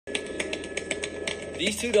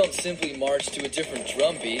These two don't simply march to a different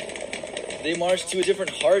drum beat, they march to a different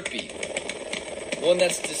heartbeat. One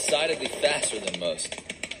that's decidedly faster than most.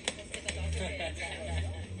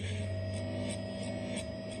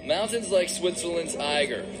 Mountains like Switzerland's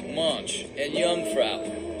Eiger, Manche, and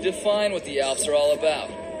Jungfrau define what the Alps are all about.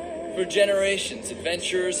 For generations,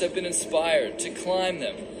 adventurers have been inspired to climb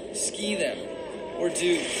them, ski them, or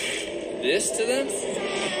do this to them?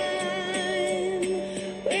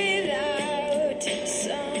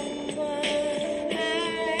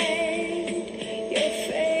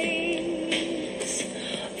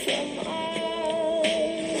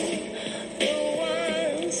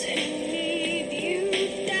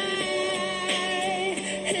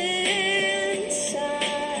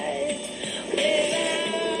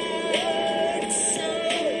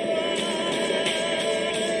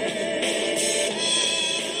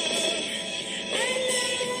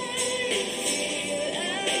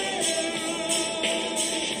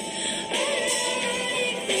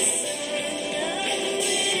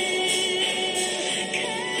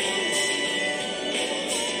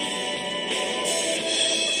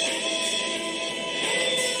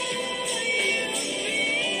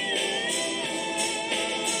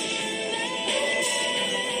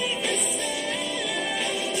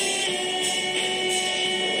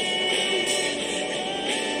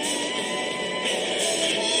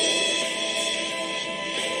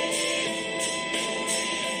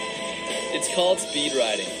 It's called speed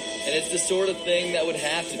riding, and it's the sort of thing that would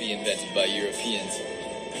have to be invented by Europeans.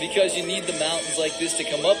 Because you need the mountains like this to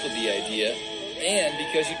come up with the idea, and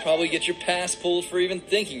because you'd probably get your pass pulled for even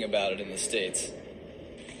thinking about it in the States.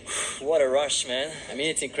 What a rush, man. I mean,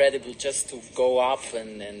 it's incredible just to go up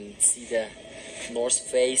and see the north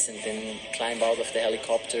face and then climb out of the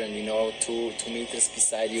helicopter and, you know, two meters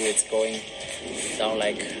beside you, it's going down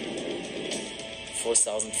like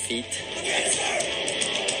 4,000 feet.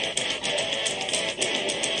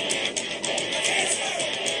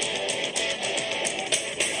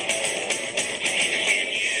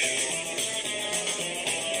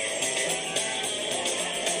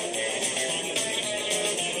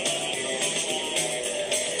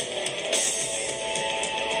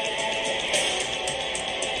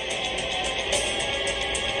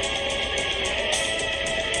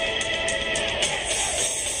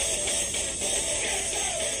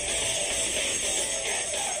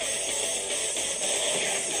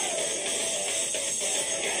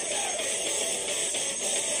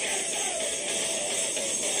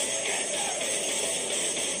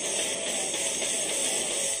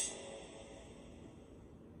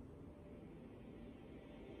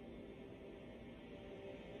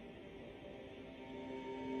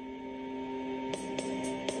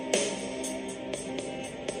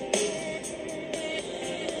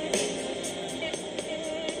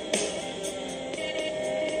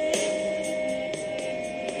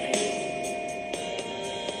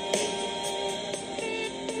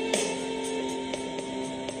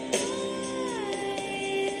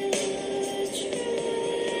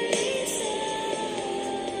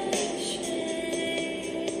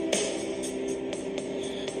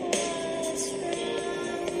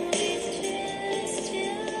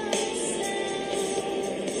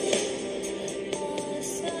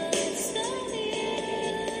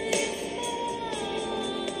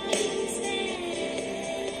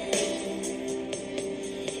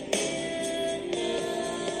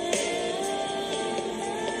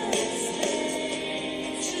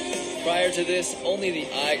 Prior to this, only the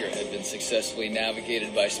Eiger had been successfully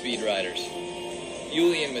navigated by speedriders.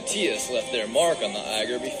 Uli and Matthias left their mark on the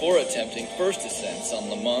Eiger before attempting first ascents on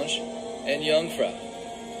the Manche and Jungfrau.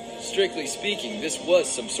 Strictly speaking, this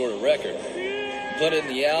was some sort of record. But in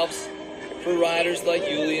the Alps, for riders like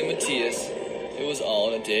Uli and Matthias, it was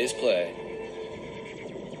all in a day's play.